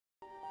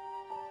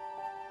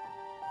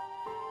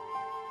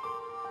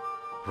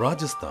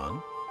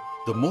Rajasthan,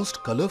 the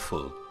most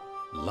colourful,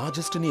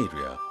 largest in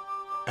area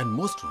and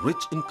most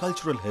rich in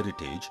cultural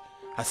heritage,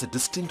 has a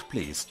distinct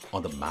place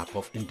on the map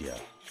of India.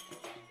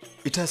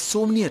 It has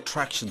so many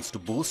attractions to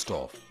boast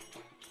of,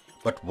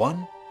 but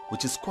one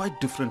which is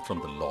quite different from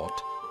the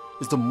lot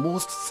is the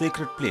most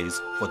sacred place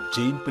for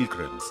Jain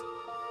pilgrims,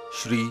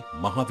 Sri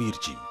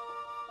Mahavirji.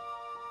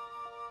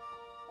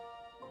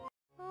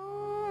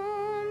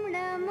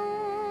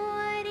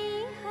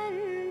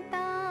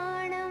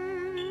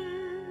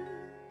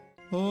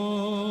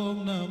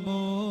 Om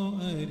Namo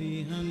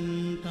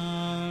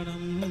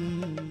Arihantanam.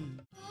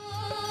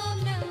 Om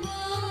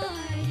Namo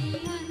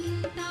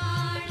Arihantanam.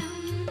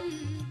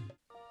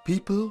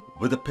 People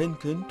with a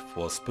penchant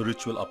for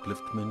spiritual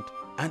upliftment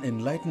and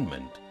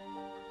enlightenment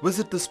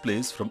visit this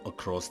place from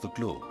across the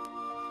globe.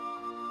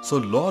 So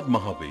Lord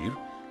Mahavir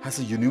has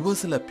a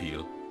universal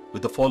appeal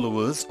with the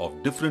followers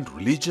of different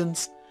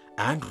religions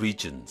and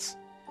regions.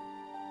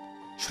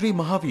 Sri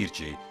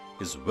Mahavirji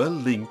is well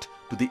linked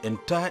to the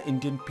entire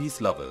Indian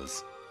peace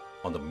lovers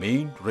on the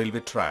main railway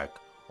track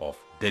of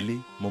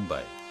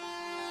Delhi-Mumbai.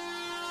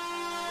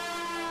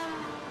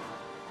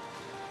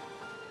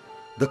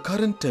 The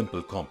current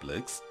temple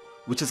complex,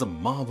 which is a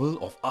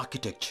marvel of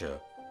architecture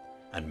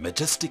and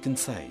majestic in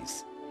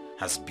size,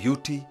 has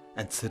beauty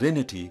and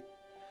serenity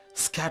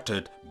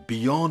scattered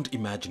beyond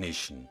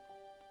imagination.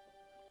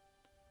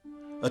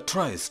 A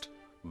tryst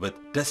with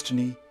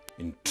destiny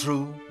in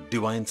true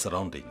divine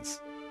surroundings.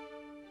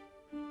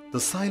 The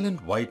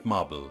silent white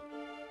marble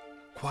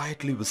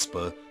quietly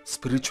whisper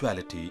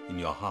spirituality in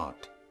your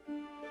heart,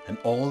 and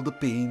all the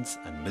pains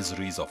and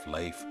miseries of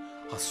life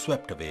are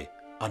swept away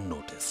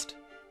unnoticed.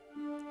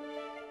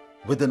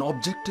 With an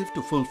objective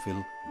to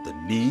fulfill the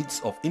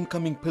needs of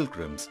incoming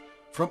pilgrims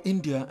from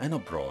India and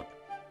abroad,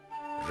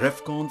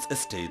 Rephcons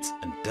Estates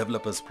and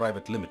Developers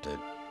Private Limited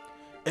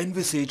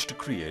envisage to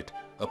create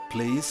a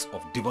place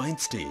of divine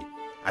stay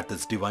at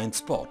this divine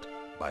spot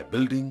by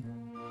building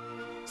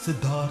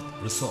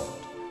Siddharth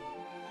Resort.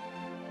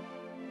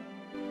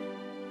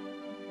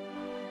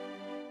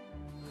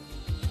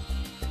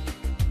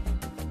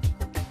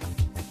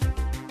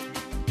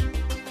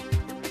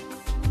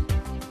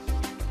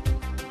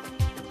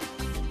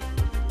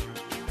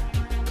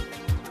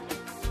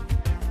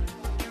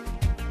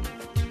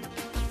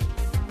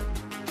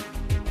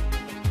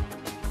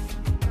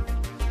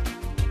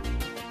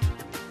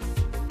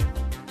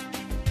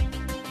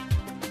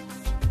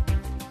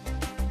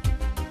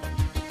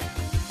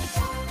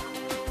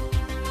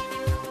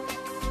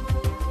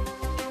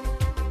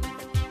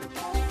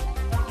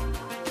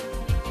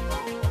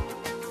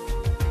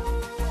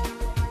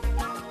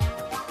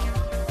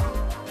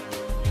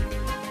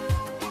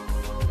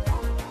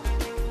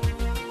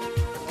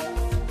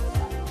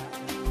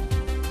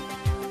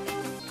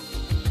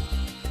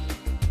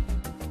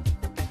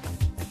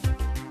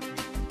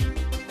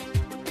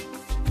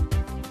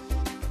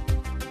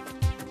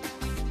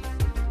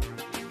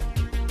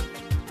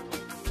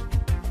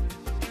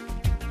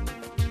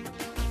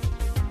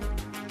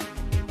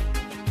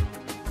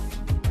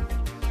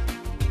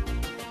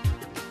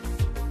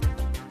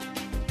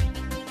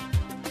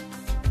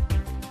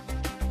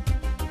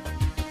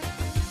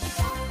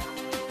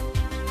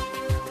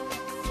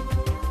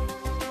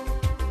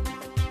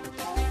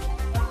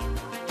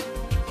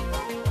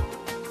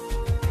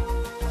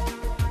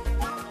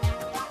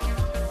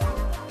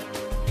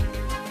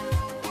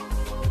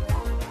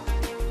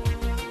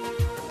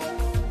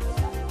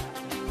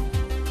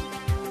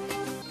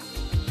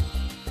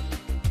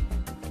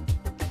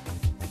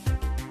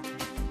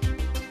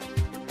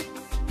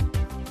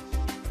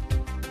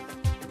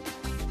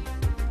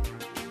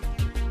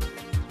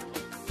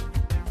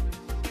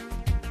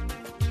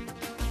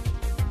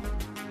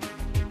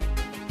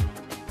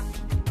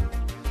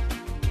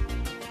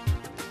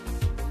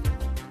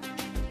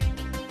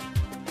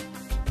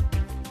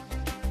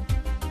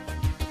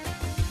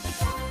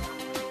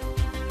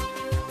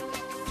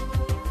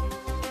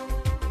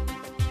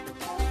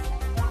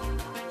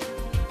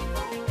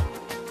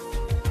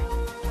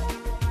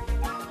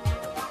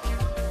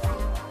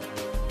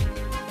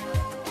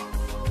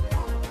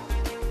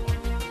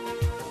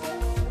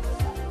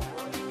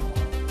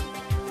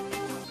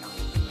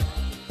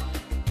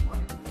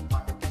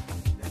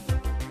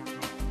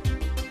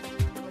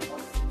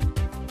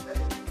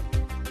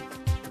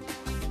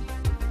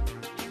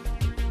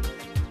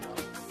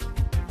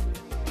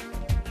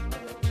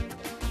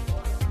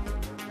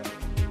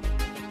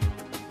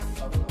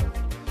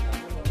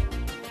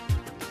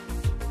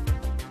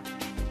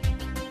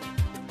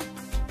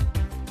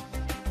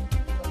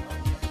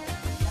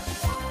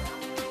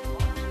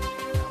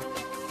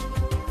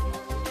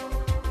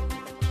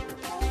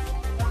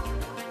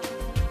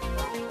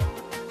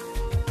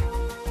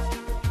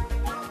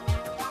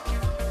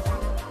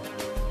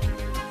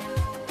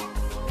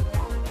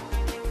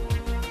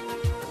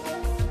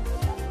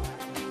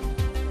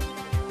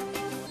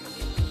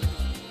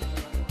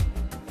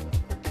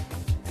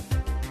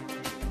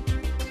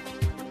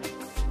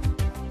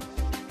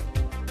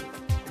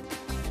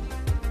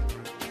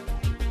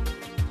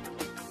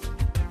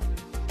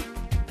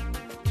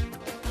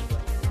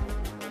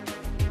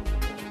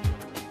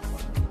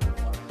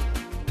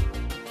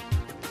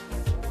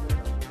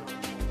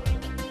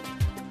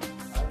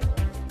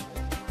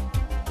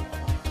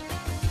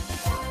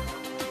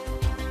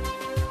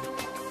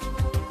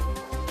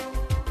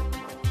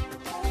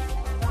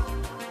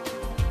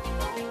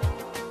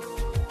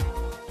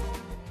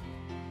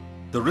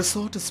 The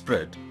resort is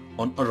spread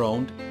on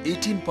around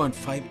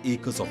 18.5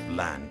 acres of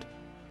land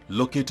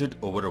located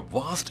over a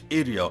vast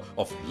area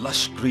of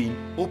lush green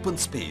open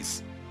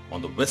space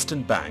on the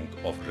western bank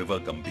of River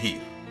Gambhir.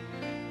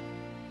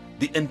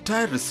 The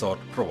entire resort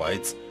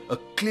provides a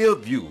clear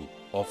view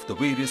of the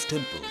various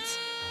temples.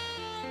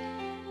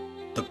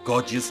 The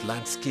gorgeous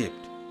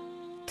landscaped,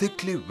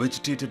 thickly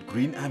vegetated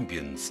green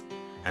ambience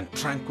and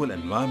tranquil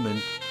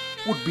environment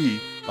would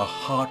be a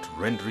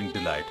heart-rendering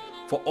delight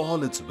for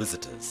all its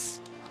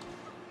visitors.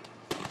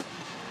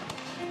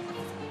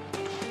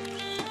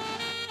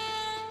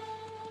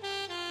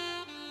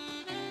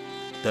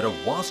 There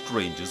are vast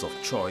ranges of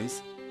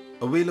choice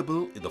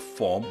available in the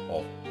form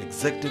of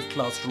executive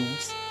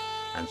classrooms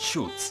and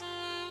shoots,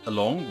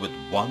 along with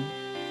 1,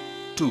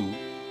 2,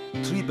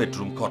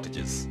 3-bedroom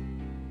cottages.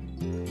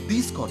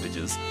 These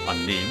cottages are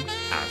named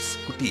as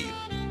kutir.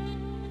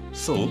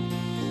 So,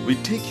 we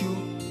take you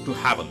to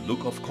have a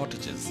look of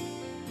cottages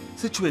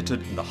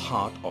situated in the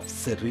heart of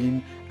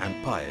serene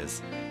and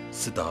pious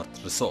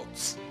Siddharth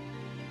resorts.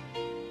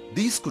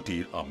 These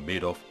kutir are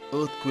made of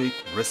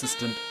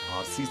earthquake-resistant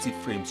RCC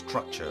frame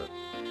structure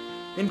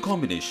in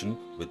combination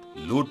with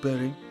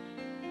load-bearing,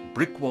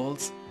 brick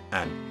walls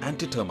and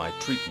anti-termite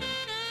treatment.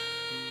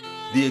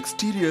 The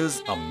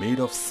exteriors are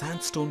made of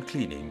sandstone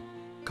cleaning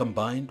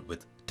combined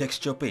with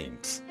texture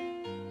paints.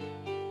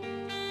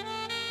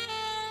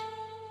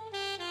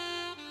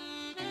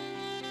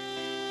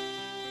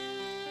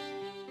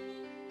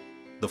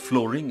 The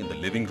flooring in the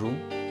living room,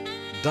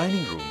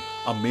 dining room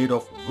are made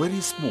of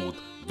very smooth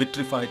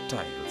vitrified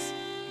tiles.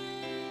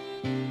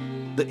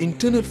 The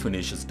internal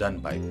finish is done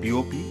by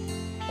POP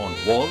on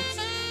walls,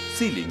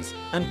 ceilings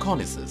and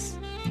cornices.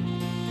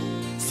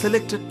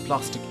 Selected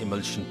plastic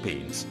emulsion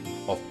paints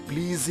of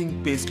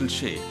pleasing pastel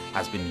shade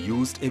has been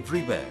used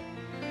everywhere.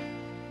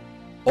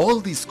 All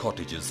these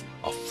cottages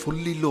are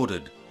fully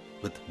loaded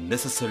with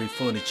necessary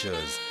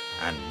furnitures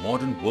and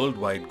modern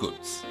worldwide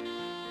goods.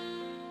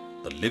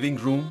 The living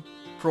room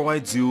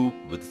provides you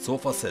with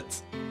sofa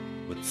sets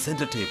with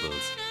center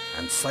tables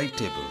and side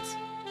tables,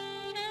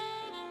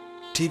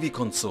 TV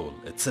console,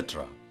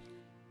 etc.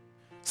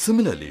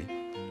 Similarly,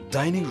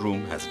 dining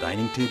room has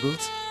dining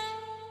tables,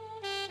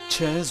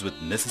 chairs with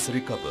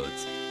necessary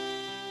cupboards,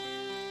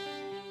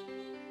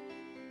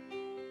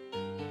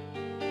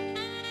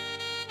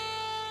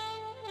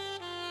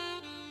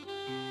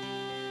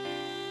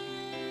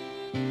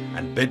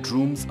 and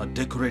bedrooms are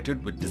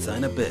decorated with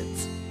designer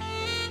beds.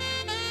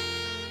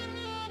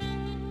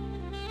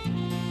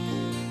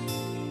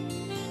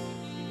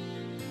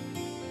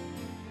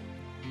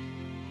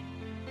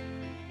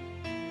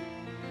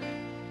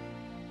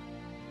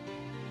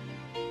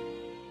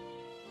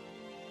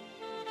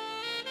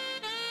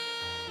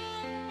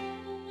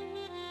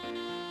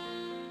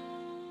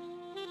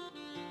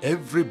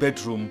 Every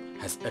bedroom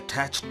has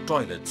attached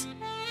toilets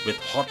with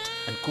hot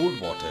and cold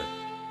water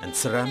and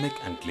ceramic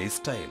and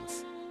glazed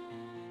tiles.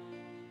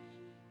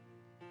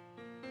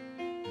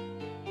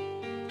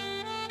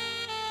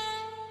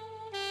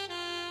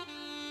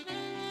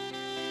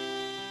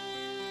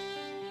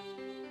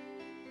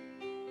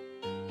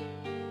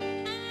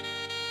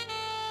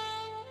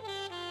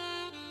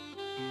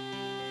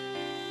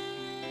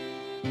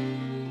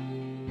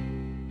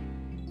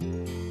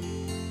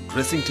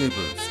 Dressing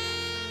tables,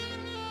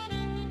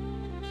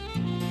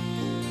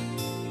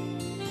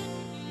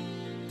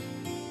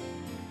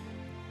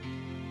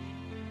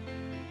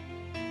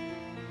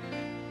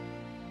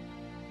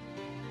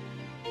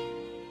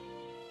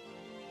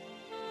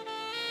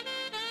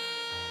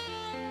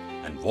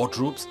 and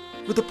wardrobes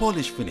with a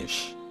polished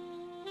finish.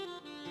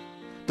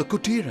 The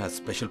kutir has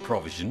special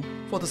provision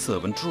for the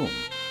servant room.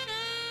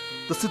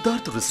 The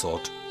Siddharth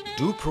Resort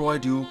do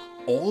provide you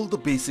all the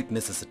basic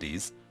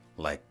necessities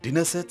like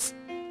dinner sets,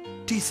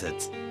 tea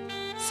sets,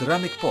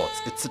 ceramic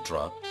pots,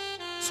 etc.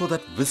 so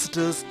that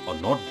visitors are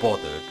not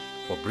bothered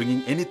for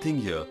bringing anything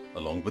here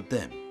along with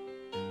them.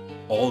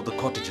 All the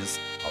cottages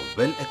are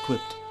well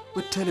equipped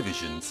with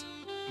televisions,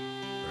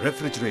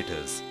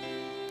 refrigerators,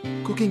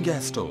 cooking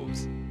gas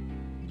stoves,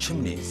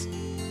 chimneys,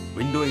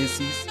 window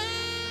ACs,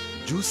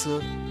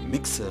 juicer,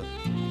 mixer,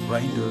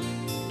 grinder,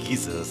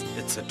 geysers,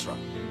 etc.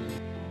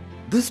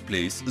 This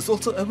place is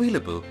also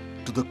available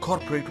to the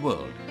corporate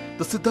world.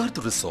 The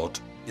Siddharth Resort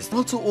is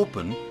also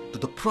open to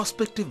the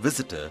prospective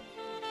visitor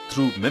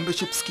through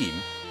membership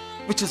scheme,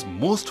 which is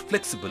most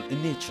flexible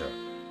in nature.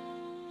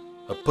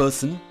 A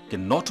person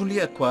can not only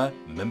acquire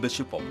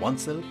membership for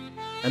oneself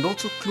and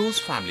also close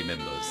family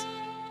members,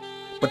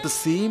 but the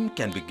same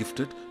can be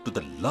gifted to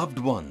the loved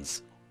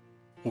ones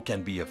who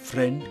can be a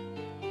friend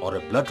or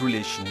a blood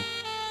relation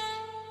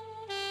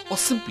or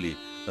simply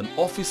an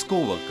office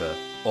co-worker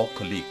or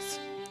colleagues.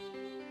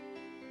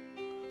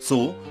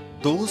 So,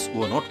 those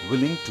who are not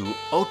willing to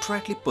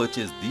outrightly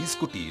purchase these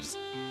kutirs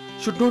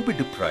should not be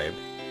deprived.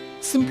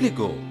 Simply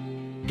go,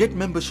 get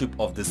membership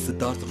of this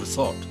Siddharth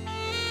Resort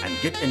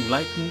and get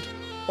enlightened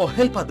or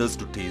help others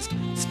to taste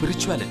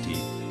spirituality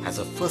as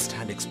a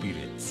first-hand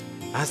experience.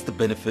 As the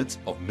benefits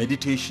of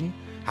meditation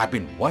have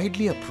been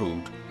widely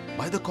approved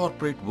by the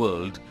corporate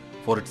world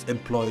for its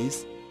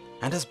employees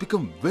and has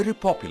become very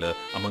popular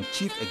among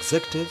chief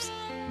executives,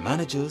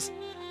 managers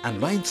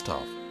and line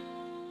staff.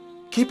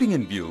 Keeping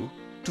in view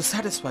to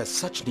satisfy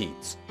such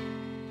needs,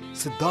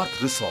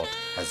 Siddharth Resort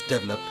has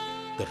developed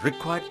the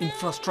required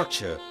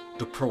infrastructure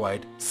to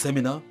provide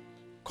seminar,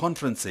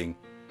 conferencing,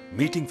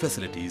 meeting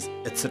facilities,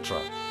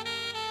 etc.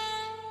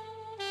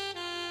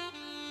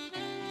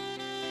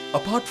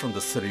 Apart from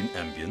the serene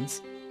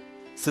ambience,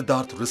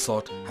 Siddharth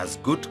Resort has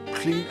good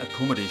clean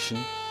accommodation,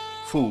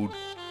 food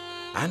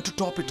and to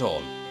top it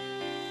all,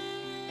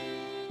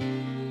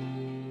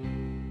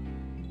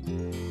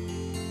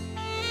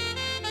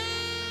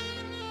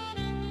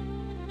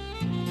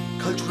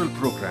 cultural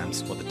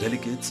programs for the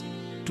delegates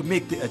to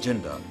make the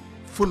agenda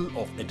full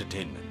of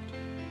entertainment.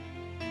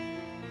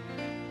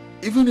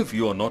 Even if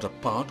you are not a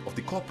part of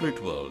the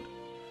corporate world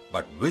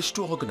but wish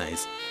to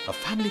organize a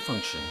family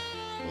function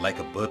like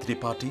a birthday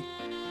party,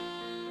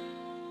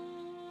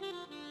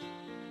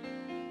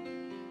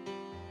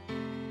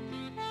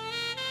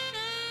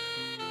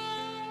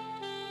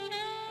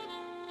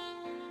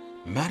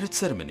 marriage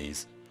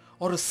ceremonies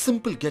or a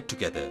simple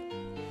get-together,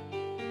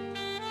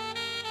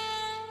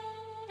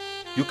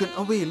 you can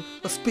avail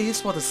a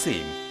space for the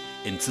same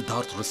in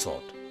Siddharth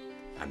Resort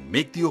and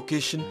make the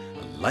occasion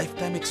a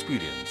lifetime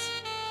experience.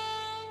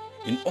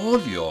 In all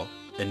your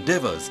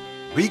endeavors,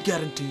 we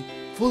guarantee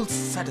full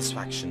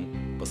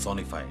satisfaction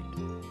personified.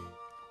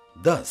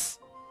 Thus,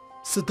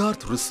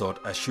 Siddharth Resort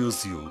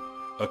assures you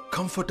a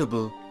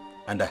comfortable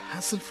and a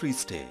hassle-free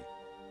stay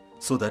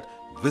so that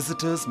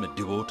visitors may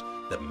devote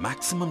their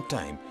maximum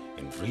time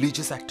in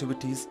religious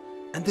activities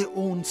and their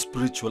own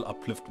spiritual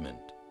upliftment.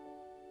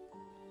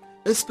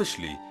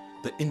 Especially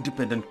the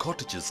independent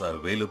cottages are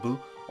available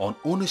on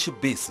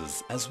ownership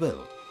basis as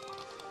well,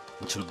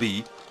 which will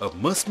be a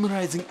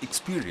mesmerizing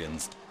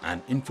experience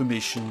and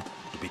information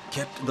to be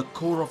kept in the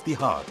core of the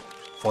heart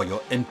for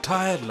your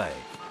entire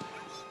life.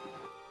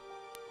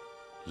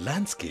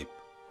 Landscape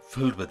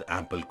filled with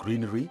ample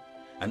greenery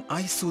and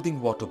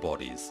eye-soothing water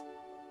bodies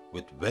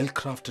with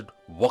well-crafted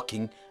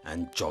walking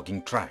and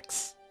jogging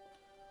tracks.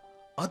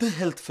 Other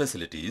health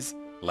facilities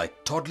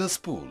like toddler's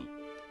pool,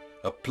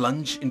 a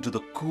plunge into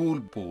the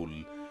cool pool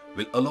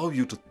will allow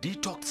you to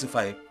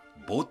detoxify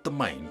both the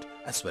mind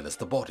as well as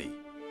the body.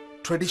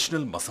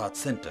 Traditional massage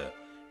center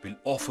will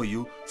offer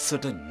you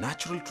certain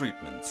natural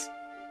treatments.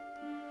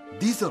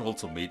 These are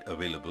also made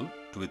available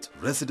to its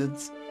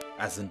residents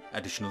as an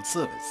additional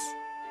service.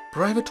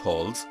 Private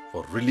halls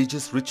for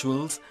religious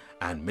rituals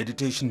and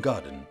meditation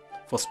garden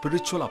for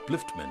spiritual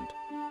upliftment.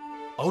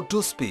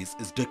 Outdoor space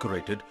is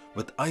decorated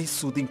with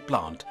eye-soothing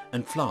plant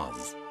and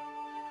flowers.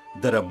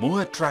 There are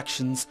more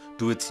attractions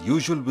to its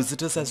usual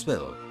visitors as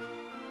well,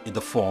 in the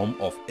form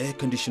of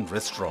air-conditioned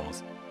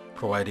restaurants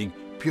providing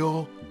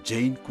pure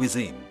Jain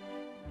cuisine,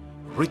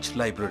 rich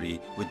library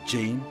with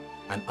Jain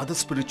and other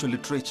spiritual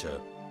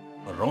literature,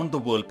 around the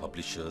world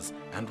publishers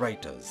and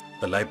writers.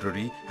 The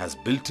library has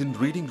built-in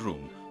reading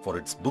room for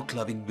its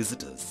book-loving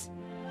visitors.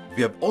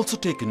 We have also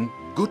taken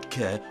good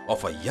care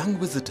of our young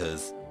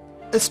visitors,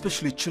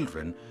 especially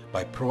children,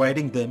 by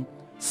providing them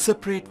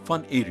separate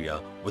fun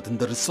area within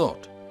the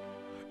resort.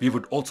 We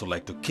would also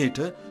like to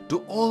cater to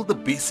all the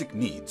basic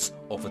needs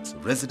of its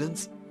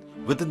residents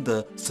within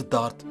the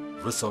Siddharth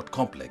Resort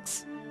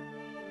complex.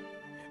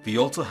 We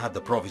also have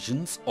the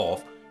provisions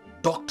of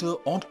doctor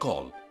on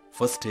call,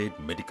 first aid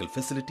medical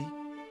facility,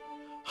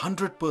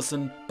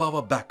 100%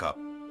 power backup,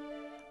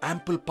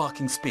 ample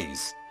parking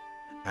space,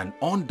 and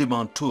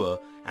on-demand tour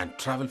and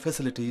travel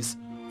facilities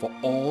for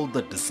all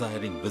the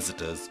desiring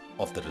visitors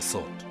of the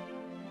resort.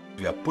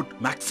 We have put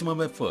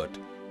maximum effort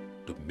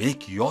to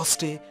make your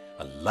stay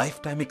a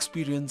lifetime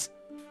experience,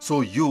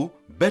 so you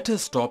better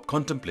stop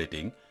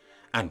contemplating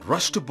and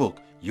rush to book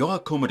your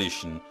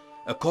accommodation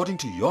according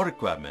to your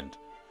requirement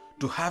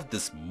to have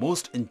this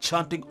most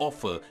enchanting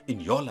offer in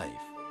your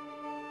life.